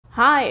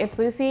Hi, it's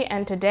Lucy,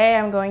 and today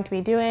I'm going to be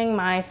doing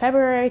my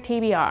February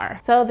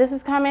TBR. So this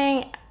is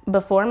coming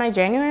before my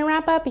January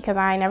wrap-up because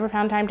I never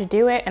found time to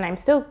do it, and I'm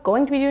still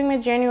going to be doing my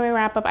January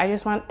wrap-up. I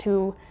just want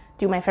to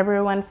do my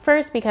February one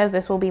first because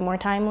this will be more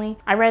timely.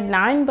 I read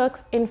 9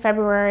 books in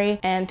February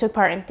and took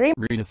part in 3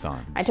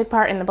 readathons. I took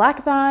part in the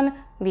Blackathon,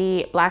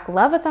 the Black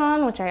Love A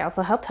Thon, which I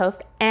also helped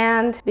host,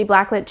 and the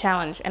Blacklit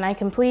Challenge. And I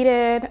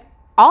completed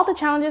all the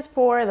challenges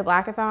for the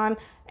Blackathon,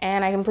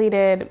 and I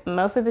completed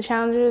most of the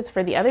challenges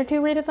for the other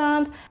 2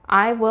 readathons.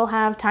 I will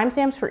have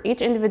timestamps for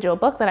each individual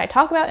book that I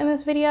talk about in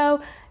this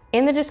video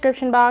in the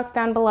description box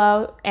down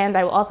below, and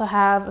I will also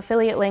have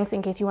affiliate links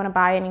in case you want to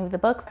buy any of the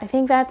books. I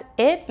think that's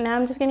it. Now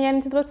I'm just gonna get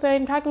into the books that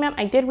I'm talking about.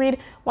 I did read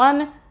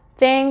one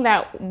thing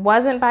that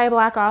wasn't by a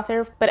Black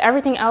author, but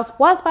everything else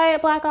was by a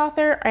Black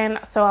author, and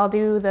so I'll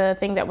do the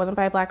thing that wasn't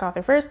by a Black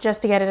author first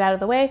just to get it out of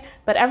the way,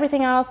 but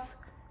everything else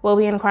will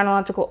be in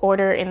chronological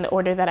order in the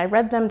order that I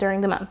read them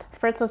during the month.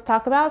 First, let's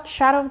talk about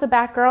Shadow of the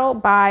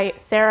Batgirl by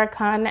Sarah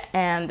Kuhn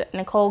and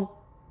Nicole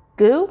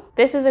Gu.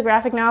 This is a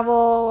graphic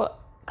novel,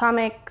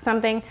 comic,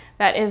 something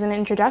that is an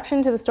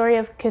introduction to the story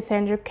of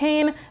Cassandra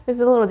Cain. This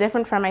is a little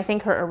different from, I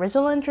think, her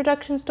original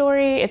introduction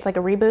story. It's like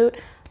a reboot,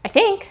 I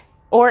think,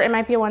 or it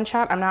might be a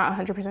one-shot. I'm not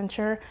 100%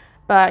 sure.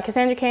 But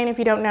Cassandra Cain, if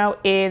you don't know,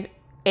 is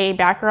a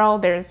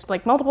Batgirl. There's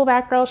like multiple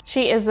Batgirls.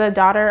 She is the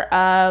daughter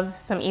of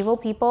some evil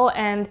people,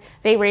 and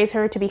they raise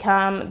her to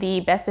become the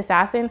best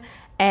assassin.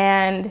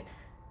 And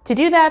to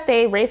do that,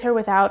 they raise her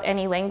without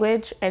any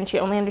language, and she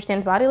only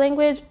understands body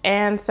language.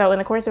 And so in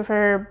the course of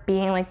her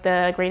being like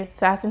the greatest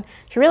assassin,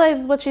 she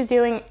realizes what she's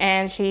doing,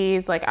 and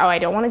she's like, oh, I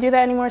don't want to do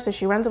that anymore. So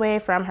she runs away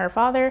from her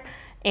father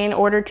in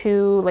order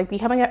to like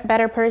become a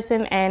better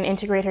person and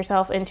integrate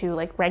herself into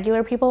like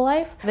regular people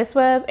life. This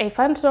was a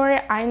fun story.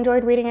 I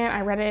enjoyed reading it. I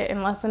read it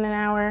in less than an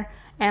hour,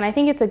 and I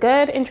think it's a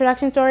good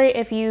introduction story.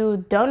 If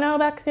you don't know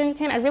about Cassandra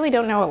Cain, I really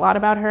don't know a lot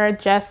about her,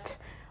 just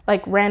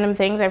like random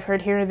things I've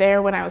heard here or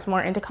there when I was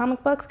more into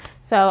comic books.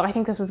 So I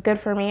think this was good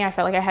for me. I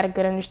felt like I had a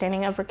good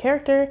understanding of her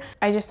character.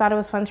 I just thought it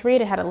was fun to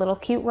read. It had a little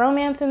cute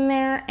romance in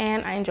there,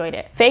 and I enjoyed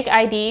it. Fake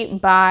ID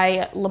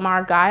by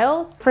Lamar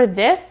Giles. For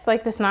this,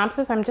 like the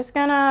synopsis, I'm just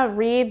gonna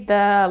read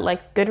the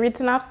like Goodreads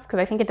synopsis because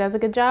I think it does a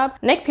good job.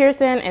 Nick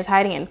Pearson is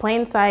hiding in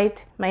plain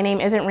sight. My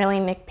name isn't really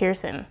Nick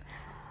Pearson.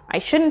 I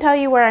shouldn't tell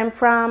you where I'm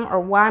from or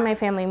why my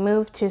family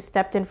moved to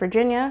Stepton,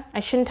 Virginia. I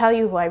shouldn't tell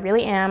you who I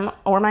really am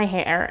or my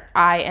hair,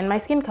 eye, and my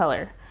skin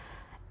color.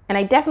 And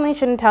I definitely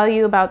shouldn't tell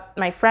you about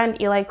my friend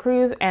Eli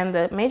Cruz and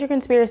the major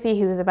conspiracy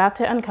he was about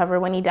to uncover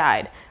when he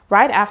died,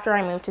 right after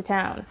I moved to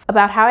town.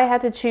 About how I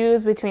had to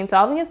choose between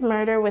solving his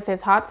murder with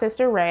his hot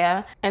sister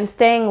Rhea and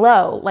staying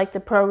low like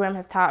the program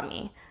has taught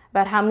me.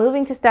 About how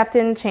moving to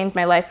Stepton changed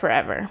my life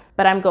forever.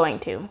 But I'm going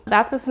to.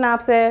 That's the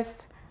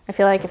synopsis. I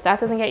feel like if that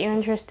doesn't get you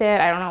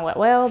interested, I don't know what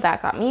will.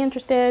 That got me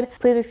interested.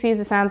 Please excuse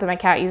the sounds of my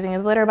cat using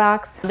his litter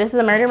box. This is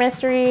a murder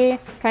mystery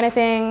kind of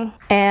thing,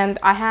 and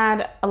I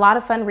had a lot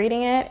of fun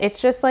reading it. It's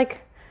just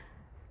like,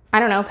 I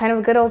don't know, kind of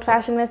a good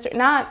old-fashioned mystery.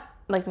 Not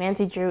like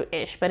Nancy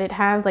Drew-ish, but it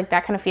has like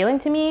that kind of feeling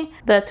to me.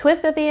 The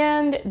twist at the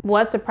end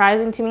was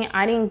surprising to me.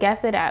 I didn't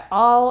guess it at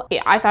all.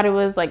 I thought it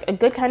was like a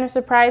good kind of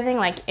surprising,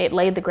 like it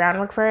laid the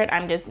groundwork for it.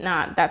 I'm just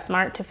not that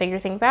smart to figure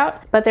things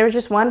out. But there was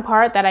just one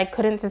part that I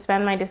couldn't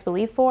suspend my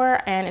disbelief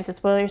for, and it's a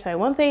spoiler, so I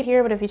won't say it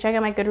here, but if you check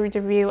out my Goodreads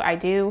review, I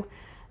do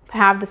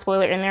have the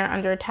spoiler in there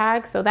under a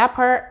tag. So that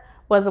part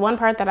was the one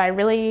part that I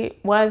really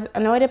was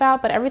annoyed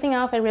about, but everything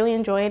else I really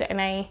enjoyed,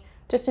 and I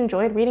just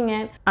enjoyed reading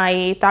it.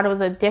 I thought it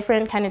was a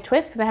different kind of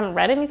twist because I haven't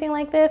read anything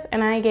like this,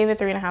 and I gave it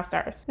 3.5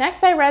 stars.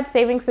 Next, I read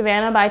Saving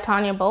Savannah by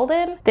Tanya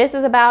Bolden. This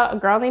is about a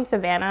girl named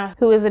Savannah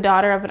who is the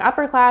daughter of an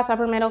upper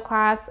middle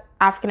class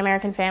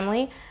African-American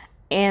family,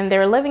 and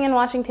they're living in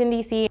Washington,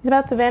 D.C. It's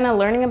about Savannah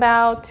learning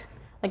about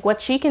like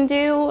what she can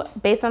do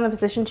based on the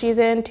position she's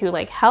in to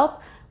like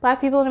help Black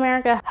people in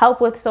America,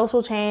 help with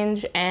social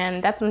change,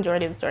 and that's the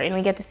majority of the story. And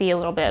we get to see a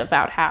little bit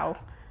about how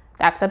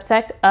that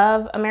subsect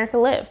of America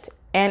lived.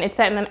 And it's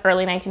set in the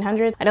early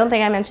 1900s. I don't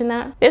think I mentioned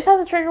that. This has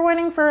a trigger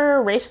warning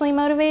for racially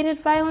motivated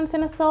violence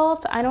and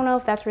assault. I don't know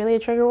if that's really a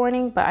trigger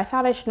warning, but I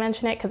thought I should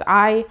mention it because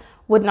I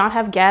would not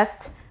have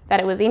guessed that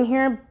it was in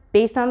here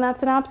based on that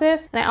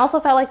synopsis. And I also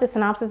felt like the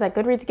synopsis that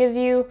Goodreads gives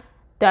you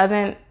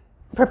doesn't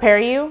prepare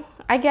you,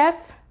 I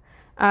guess.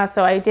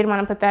 So I did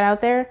want to put that out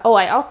there. Oh,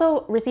 I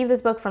also received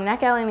this book from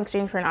NetGalley in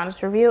exchange for an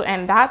honest review,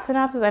 and that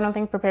synopsis I don't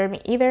think prepared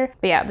me either.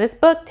 But yeah, this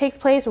book takes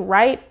place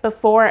right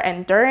before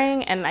and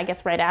during, and I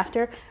guess right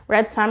after,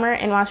 Red Summer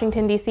in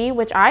Washington, D.C.,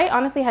 which I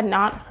honestly had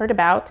not heard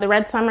about. The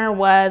Red Summer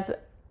was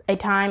a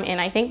time in,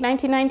 I think,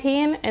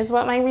 1919 is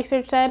what my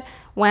research said,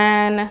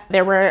 when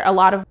there were a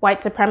lot of white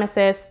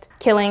supremacist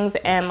killings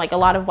and like a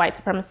lot of white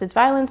supremacist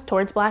violence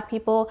towards Black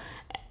people,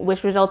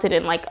 which resulted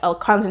in like a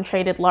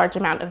concentrated large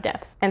amount of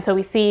deaths. And so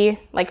we see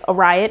like a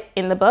riot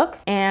in the book,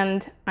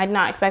 and I did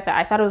not expect that.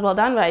 I thought it was well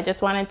done, but I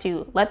just wanted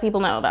to let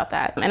people know about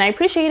that. And I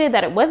appreciated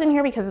that it was in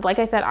here because, like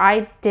I said,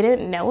 I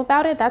didn't know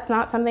about it. That's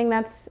not something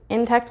that's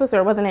in textbooks, or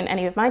it wasn't in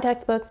any of my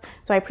textbooks.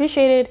 So I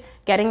appreciated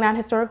getting that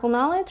historical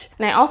knowledge.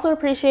 And I also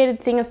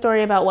appreciated seeing a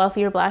story about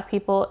wealthier Black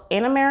people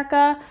in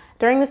America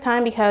during this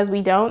time, because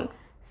we don't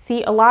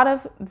see a lot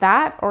of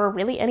that, or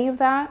really any of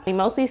that. We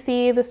mostly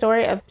see the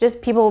story of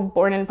just people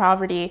born in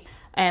poverty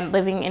and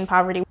living in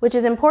poverty, which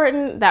is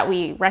important that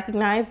we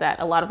recognize that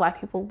a lot of Black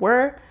people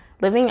were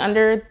living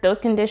under those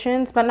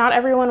conditions, but not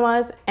everyone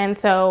was. And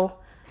so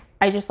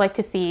I just like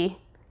to see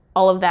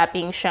all of that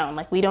being shown.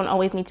 Like, we don't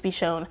always need to be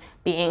shown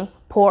being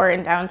poor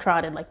and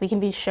downtrodden. Like, we can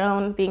be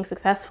shown being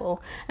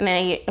successful. And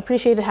I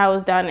appreciated how it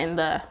was done in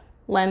the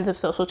lens of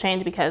social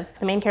change, because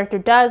the main character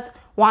does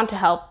want to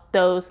help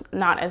those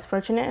not as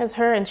fortunate as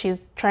her, and she's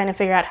trying to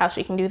figure out how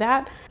she can do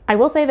that. I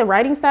will say the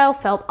writing style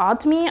felt odd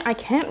to me. I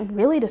can't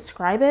really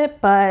describe it,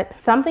 but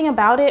something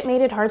about it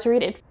made it hard to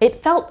read.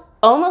 It felt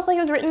almost like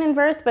it was written in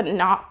verse, but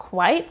not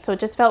quite. So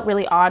it just felt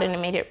really odd, and it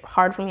made it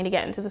hard for me to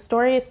get into the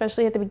story,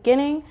 especially at the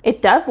beginning.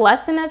 It does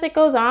lessen as it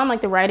goes on,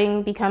 like the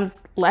writing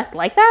becomes less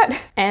like that.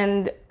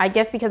 And I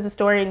guess because the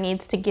story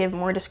needs to give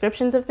more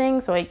descriptions of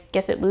things, so I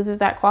guess it loses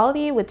that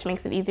quality, which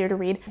makes it easier to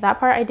read. That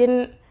part I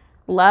didn't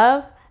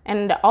love.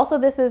 And also,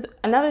 this is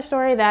another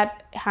story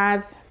that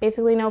has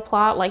basically no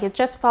plot. Like, it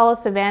just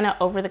follows Savannah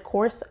over the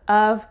course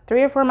of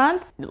 3 or 4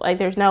 months. Like,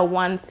 there's no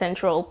one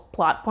central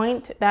plot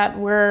point that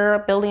we're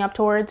building up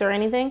towards or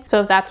anything.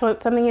 So if that's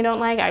something you don't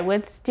like, I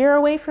would steer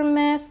away from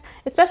this,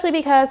 especially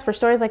because for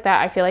stories like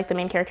that, I feel like the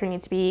main character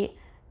needs to be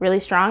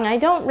really strong. I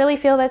don't really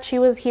feel that she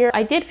was here.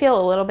 I did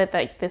feel a little bit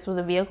that this was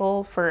a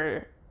vehicle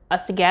for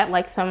us to get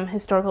like some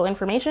historical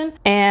information,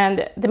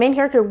 and the main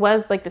character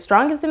was like the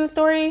strongest in the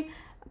story,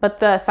 but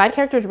the side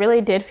characters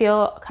really did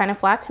feel kind of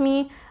flat to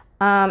me,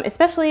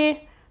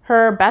 especially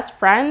her best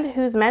friend,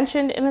 who's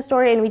mentioned in the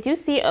story, and we do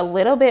see a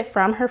little bit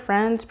from her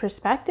friend's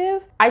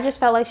perspective. I just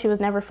felt like she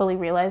was never fully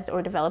realized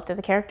or developed as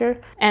a character.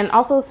 And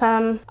also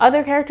some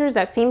other characters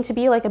that seemed to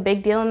be like a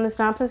big deal in the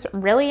synopsis,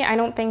 really I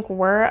don't think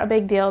were a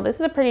big deal. This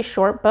is a pretty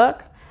short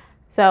book,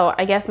 so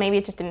I guess maybe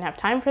it just didn't have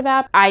time for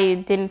that.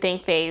 I didn't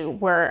think they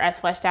were as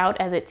fleshed out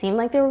as it seemed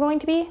like they were going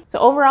to be. So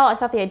overall, I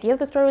thought the idea of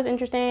the story was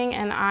interesting,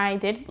 and I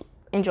did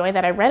enjoy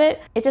that I read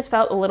it. It just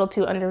felt a little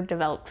too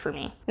underdeveloped for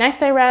me.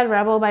 Next, I read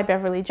Rebel by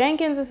Beverly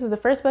Jenkins. This is the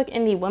first book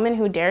in the Women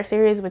Who Dare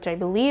series, which I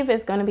believe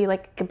is going to be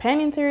like a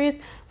companion series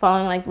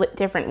following like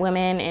different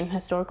women in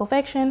historical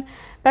fiction.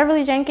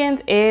 Beverly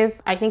Jenkins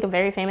is, I think, a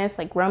very famous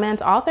like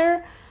romance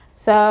author.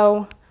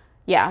 So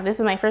yeah, this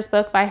is my first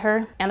book by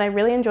her, and I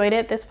really enjoyed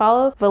it. This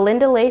follows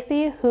Valinda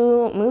Lacey,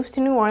 who moves to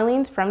New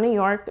Orleans from New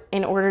York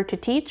in order to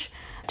teach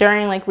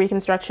during like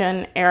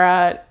Reconstruction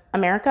era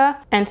America.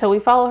 And so we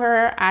follow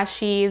her as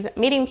she's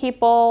meeting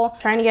people,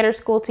 trying to get her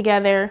school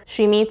together.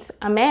 She meets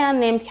a man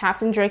named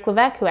Captain Drake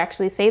Levesque, who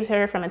actually saves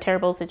her from a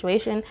terrible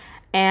situation.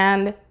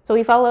 And so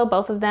we follow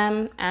both of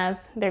them as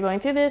they're going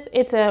through this.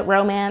 It's a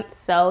romance,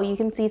 so you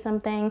can see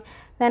something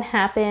that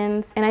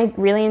happens. And I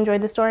really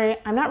enjoyed the story.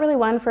 I'm not really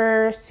one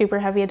for super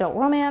heavy adult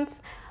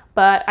romance,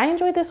 but I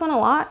enjoyed this one a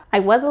lot. I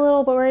was a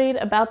little worried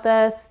about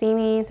the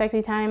steamy,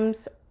 sexy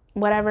times,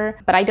 whatever,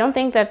 but I don't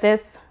think that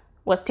this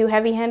was too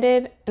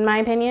heavy-handed, in my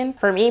opinion.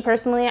 For me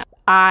personally,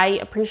 I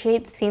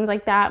appreciate scenes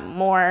like that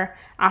more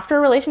after a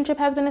relationship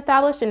has been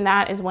established, and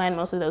that is when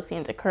most of those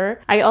scenes occur.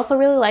 I also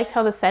really liked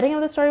how the setting of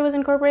the story was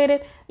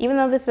incorporated. Even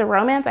though this is a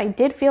romance, I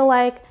did feel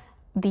like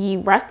the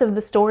rest of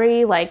the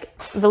story, like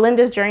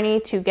Valinda's journey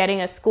to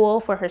getting a school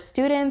for her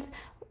students,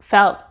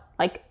 felt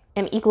like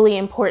an equally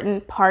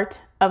important part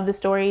of the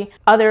story.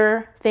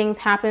 Other things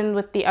happened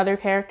with the other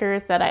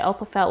characters that I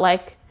also felt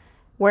like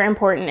were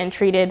important and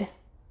treated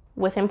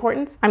with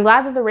importance. I'm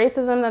glad that the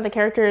racism that the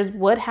characters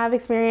would have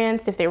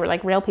experienced if they were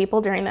like real people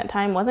during that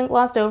time wasn't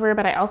glossed over,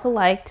 but I also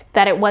liked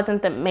that it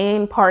wasn't the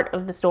main part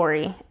of the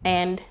story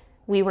and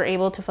we were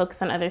able to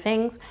focus on other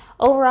things.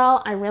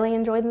 Overall, I really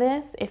enjoyed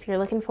this. If you're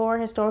looking for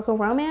historical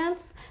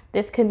romance,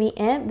 this could be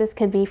it. This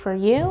could be for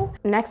you.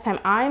 Next time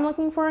I'm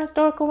looking for a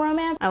historical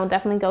romance, I will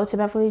definitely go to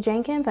Beverly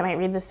Jenkins. I might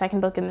read the second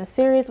book in this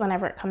series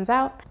whenever it comes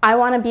out. I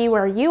Want to Be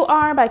Where You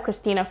Are by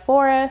Christina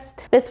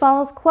Forrest. This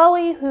follows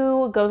Chloe,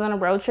 who goes on a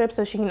road trip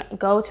so she can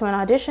go to an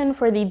audition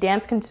for the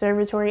dance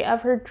conservatory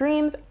of her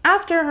dreams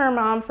after her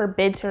mom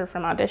forbids her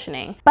from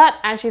auditioning. But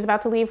as she's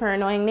about to leave, her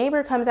annoying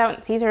neighbor comes out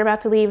and sees her about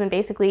to leave and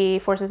basically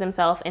forces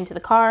himself into the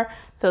car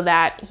so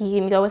that he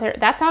can go with her.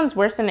 That sounds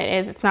worse than it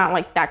is. It's not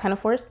like that kind of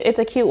force. It's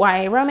a cute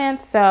YA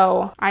romance,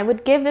 so I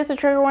would give this a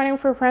trigger warning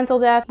for parental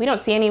death. We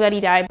don't see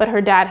anybody die, but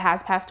her dad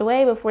has passed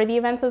away before the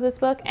events of this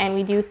book, and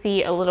we do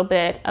see a little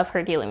bit of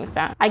her dealing with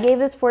that. I gave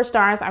this 4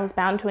 stars. I was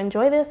bound to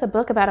enjoy this. A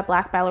book about a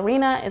black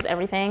ballerina is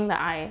everything that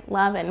I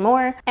love and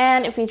more,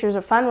 and it features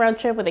a fun road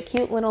trip with a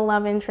cute little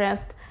love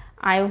interest.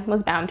 I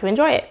was bound to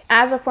enjoy it.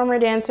 As a former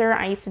dancer,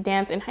 I used to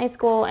dance in high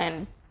school,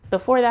 and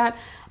before that,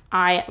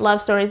 I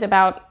love stories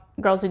about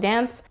Girls Who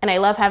Dance, and I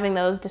love having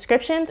those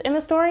descriptions in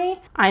the story.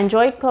 I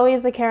enjoyed Chloe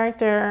as a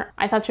character.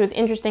 I thought she was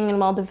interesting and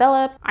well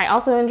developed. I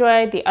also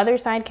enjoyed the other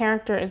side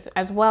characters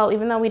as well,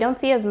 even though we don't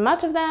see as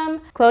much of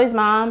them. Chloe's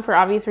mom, for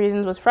obvious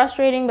reasons, was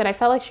frustrating, but I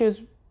felt like she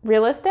was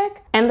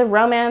realistic, and the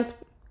romance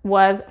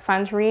was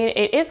fun to read.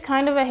 It is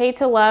kind of a hate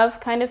to love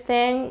kind of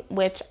thing,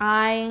 which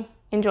I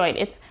enjoyed.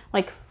 It's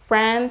like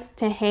friends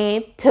to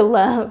hate to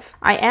love.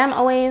 I am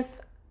always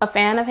a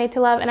fan of hate to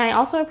love, and I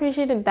also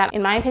appreciated that,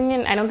 in my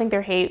opinion, I don't think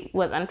their hate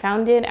was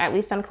unfounded, at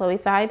least on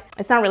Chloe's side.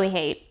 It's not really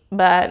hate,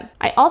 but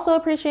I also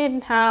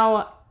appreciated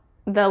how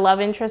the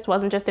love interest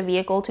wasn't just a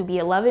vehicle to be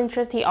a love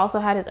interest. He also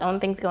had his own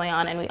things going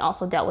on, and we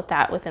also dealt with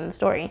that within the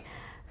story.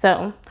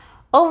 So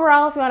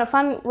overall, if you want a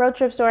fun road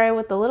trip story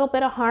with a little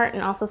bit of heart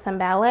and also some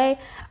ballet,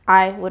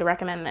 I would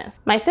recommend this.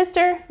 My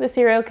Sister, the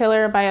Serial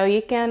Killer by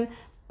Oyukan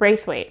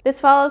Braithwaite.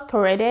 This follows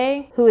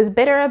Korede, who is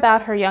bitter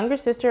about her younger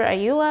sister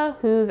Ayula,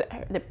 who's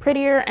the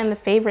prettier and the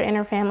favorite in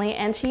her family,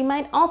 and she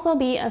might also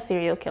be a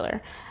serial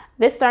killer.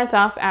 This starts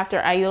off after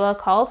Ayula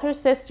calls her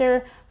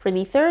sister for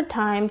the third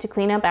time to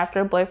clean up after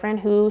a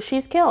boyfriend who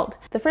she's killed.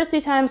 The first 2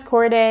 times,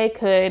 Korede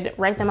could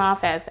write them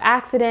off as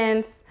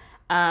accidents.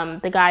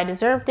 The guy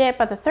deserved it,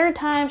 but the third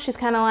time, she's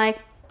kind of like,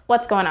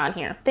 what's going on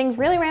here? Things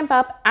really ramp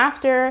up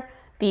after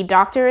the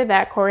doctor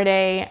that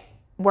Korede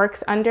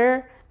works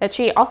under, that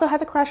she also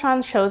has a crush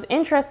on, shows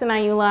interest in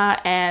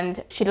Ayula,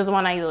 and she doesn't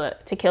want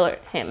Ayula to kill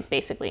him,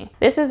 basically.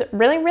 This is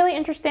really, really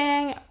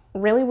interesting,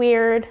 really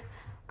weird.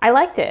 I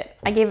liked it.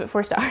 I gave it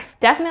 4 stars.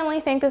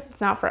 Definitely think this is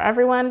not for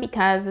everyone,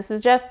 because this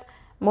is just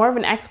more of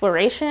an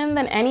exploration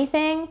than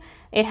anything.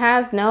 It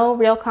has no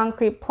real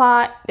concrete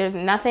plot. There's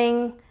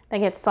nothing that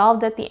gets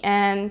solved at the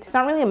end. It's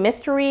not really a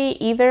mystery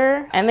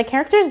either, and the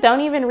characters don't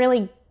even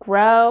really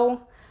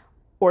grow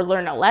or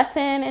learn a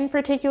lesson in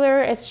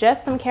particular. It's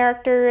just some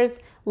characters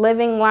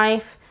living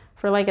life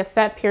for like a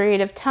set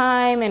period of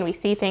time, and we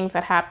see things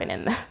that happen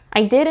in them.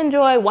 I did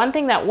enjoy one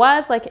thing that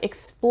was like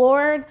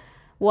explored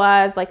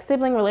was like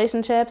sibling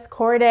relationships.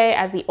 Korede,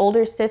 as the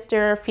older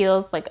sister,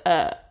 feels like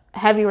a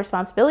heavy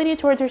responsibility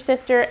towards her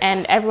sister,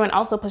 and everyone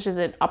also pushes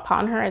it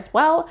upon her as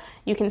well.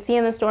 You can see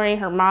in the story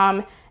her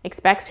mom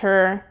expects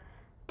her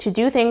to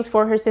do things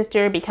for her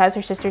sister because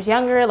her sister's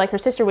younger. Like, her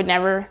sister would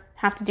never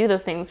have to do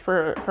those things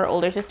for her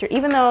older sister,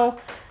 even though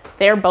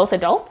they're both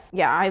adults.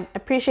 Yeah, I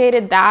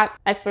appreciated that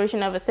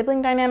exploration of a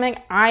sibling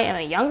dynamic. I am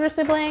a younger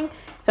sibling,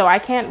 so I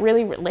can't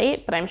really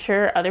relate, but I'm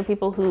sure other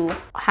people who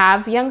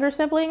have younger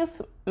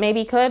siblings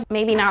maybe could,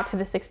 maybe not to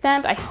this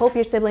extent. I hope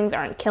your siblings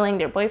aren't killing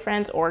their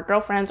boyfriends or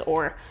girlfriends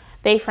or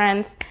they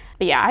friends.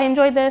 But yeah, I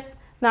enjoyed this.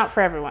 Not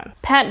for everyone.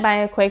 Pet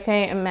by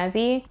Akweke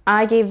Emezi.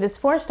 I gave this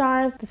 4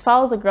 stars. This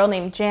follows a girl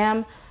named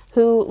Jam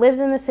who lives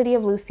in the city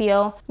of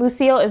Lucille.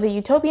 Lucille is a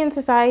utopian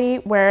society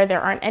where there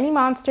aren't any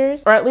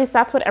monsters, or at least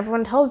that's what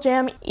everyone tells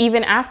Jam,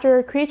 even after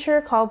a creature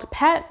called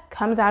Pet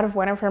comes out of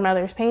one of her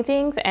mother's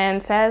paintings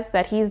and says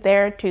that he's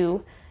there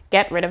to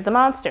get rid of the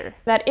monster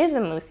that is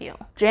in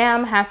Lucille.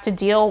 Jam has to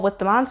deal with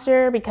the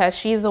monster because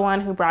she's the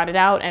one who brought it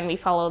out, and we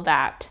follow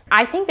that.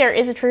 I think there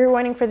is a trigger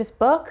warning for this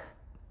book.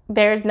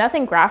 There's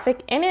nothing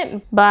graphic in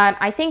it, but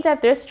I think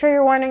that this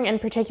trigger warning in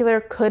particular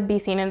could be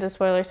seen in the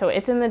spoiler, so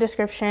it's in the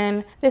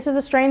description. This is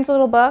a strange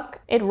little book.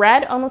 It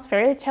read almost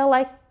fairy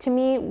tale-like to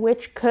me,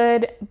 which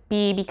could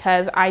be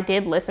because I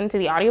did listen to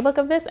the audiobook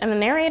of this, and the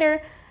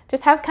narrator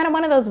just has kind of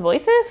one of those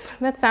voices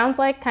that sounds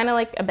like kind of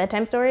like a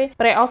bedtime story.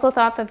 But I also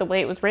thought that the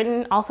way it was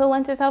written also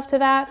lent itself to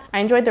that. I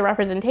enjoyed the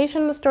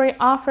representation the story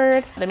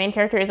offered. The main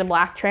character is a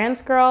Black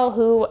trans girl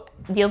who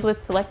deals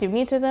with selective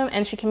mutism,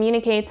 and she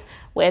communicates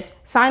with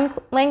sign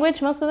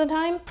language most of the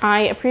time.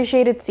 I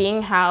appreciated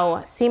seeing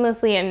how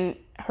seamlessly and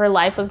her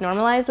life was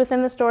normalized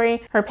within the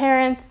story. Her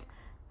parents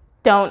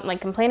don't like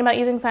complain about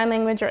using sign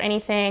language or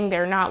anything.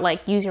 They're not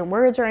like use your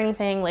words or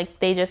anything. Like,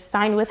 they just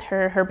sign with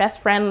her. Her best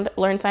friend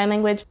learned sign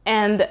language,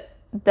 and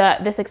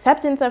this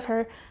acceptance of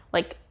her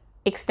like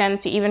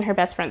extends to even her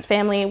best friend's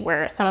family,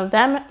 where some of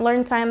them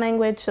learn sign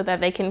language so that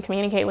they can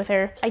communicate with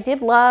her. I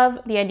did love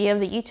the idea of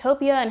the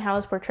utopia and how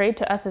it's portrayed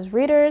to us as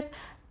readers.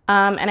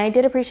 And I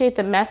did appreciate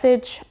the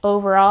message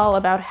overall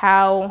about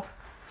how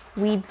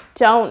we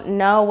don't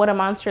know what a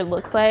monster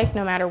looks like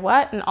no matter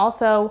what. And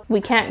also, we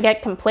can't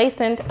get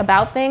complacent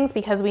about things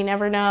because we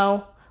never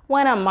know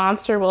when a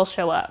monster will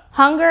show up.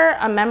 Hunger,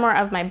 A Memoir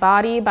of My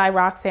Body by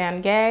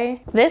Roxane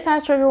Gay. This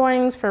has trigger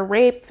warnings for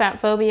rape, fat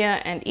phobia,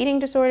 and eating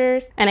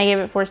disorders, and I gave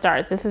it 4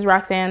 stars. This is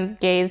Roxane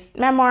Gay's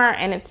memoir,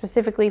 and it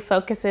specifically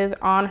focuses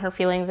on her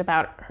feelings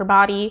about her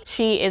body.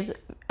 She is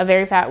a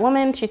very fat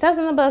woman. She says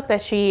in the book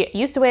that she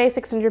used to weigh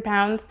 600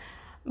 pounds,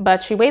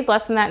 but she weighs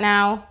less than that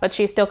now, but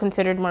she's still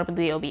considered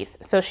morbidly obese.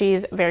 So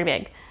she's very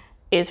big,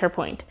 is her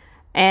point.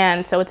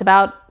 And so it's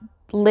about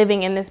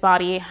living in this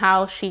body,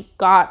 how she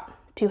got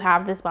to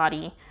have this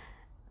body,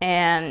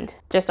 and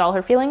just all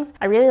her feelings.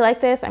 I really like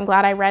this. I'm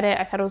glad I read it.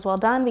 I thought it was well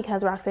done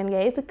because Roxane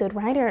Gay is a good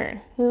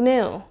writer. Who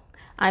knew?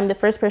 I'm the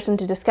first person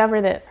to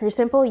discover this. Her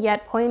simple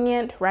yet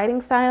poignant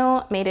writing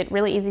style made it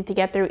really easy to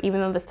get through, even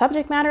though the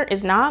subject matter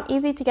is not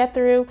easy to get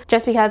through,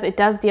 just because it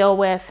does deal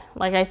with,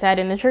 like I said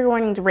in the trigger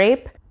warnings,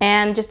 rape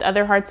and just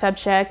other hard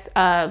subjects,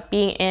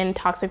 being in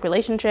toxic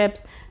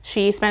relationships.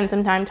 She spent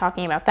some time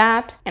talking about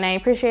that, and I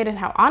appreciated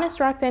how honest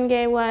Roxane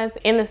Gay was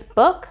in this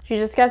book. She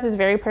discusses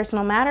very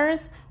personal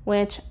matters,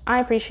 which I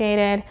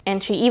appreciated,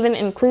 and she even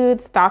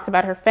includes thoughts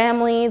about her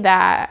family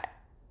that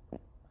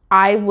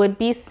I would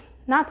be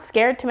not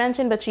scared to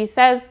mention, but she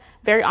says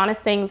very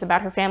honest things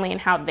about her family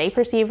and how they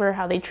perceive her,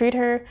 how they treat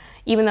her,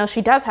 even though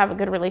she does have a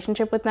good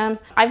relationship with them.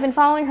 I've been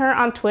following her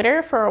on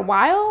Twitter for a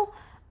while,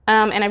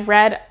 and I've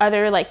read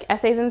other like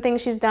essays and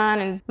things she's done,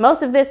 and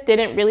most of this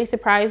didn't really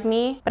surprise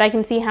me, but I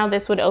can see how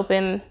this would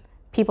open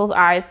people's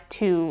eyes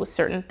to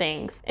certain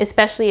things,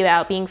 especially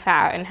about being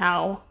fat and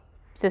how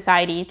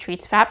society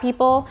treats fat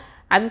people.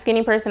 As a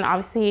skinny person,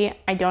 obviously,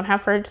 I don't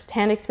have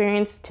first-hand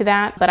experience to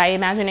that, but I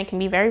imagine it can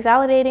be very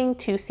validating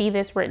to see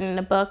this written in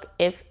a book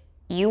if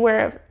you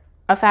were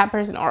a fat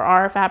person or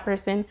are a fat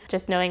person.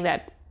 Just knowing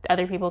that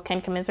other people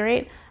can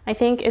commiserate, I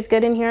think, is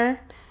good in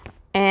here.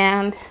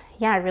 And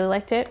yeah, I really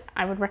liked it.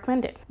 I would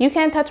recommend it. You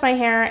Can't Touch My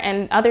Hair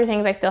and Other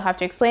Things I Still Have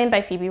to Explain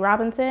by Phoebe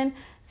Robinson.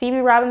 Phoebe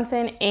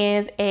Robinson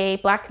is a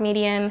Black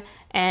comedian,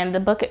 and the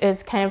book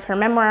is kind of her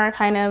memoir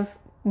kind of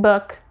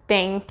book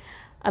thing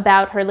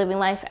about her living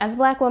life as a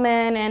Black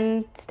woman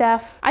and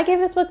stuff. I gave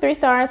this book 3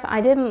 stars.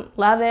 I didn't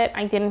love it.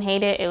 I didn't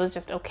hate it. It was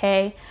just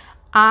okay.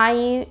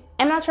 I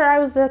am not sure I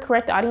was the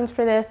correct audience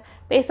for this.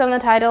 Based on the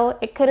title,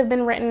 it could have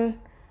been written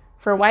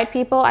for white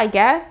people, I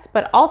guess,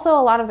 but also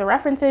a lot of the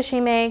references she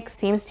makes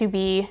seems to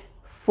be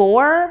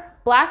for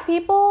Black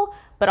people,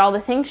 but all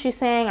the things she's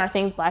saying are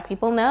things Black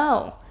people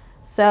know.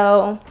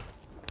 So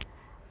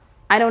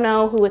I don't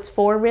know who it's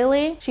for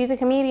really. She's a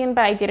comedian,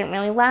 but I didn't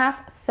really laugh.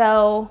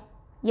 So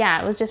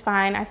yeah, it was just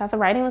fine. I thought the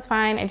writing was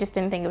fine. I just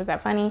didn't think it was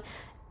that funny.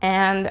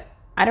 And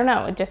I don't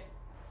know, it just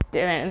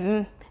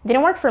didn't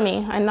work for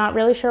me. I'm not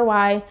really sure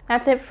why.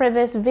 That's it for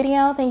this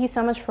video. Thank you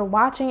so much for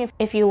watching.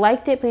 If you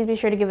liked it, please be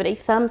sure to give it a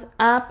thumbs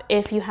up.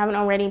 If you haven't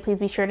already, please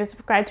be sure to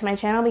subscribe to my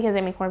channel because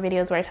I make more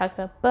videos where I talk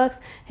about books.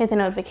 Hit the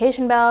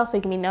notification bell so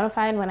you can be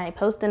notified when I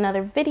post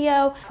another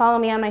video. Follow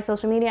me on my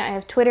social media. I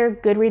have Twitter,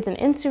 Goodreads, and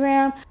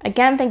Instagram.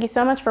 Again, thank you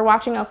so much for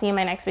watching. I'll see you in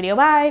my next video.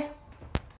 Bye!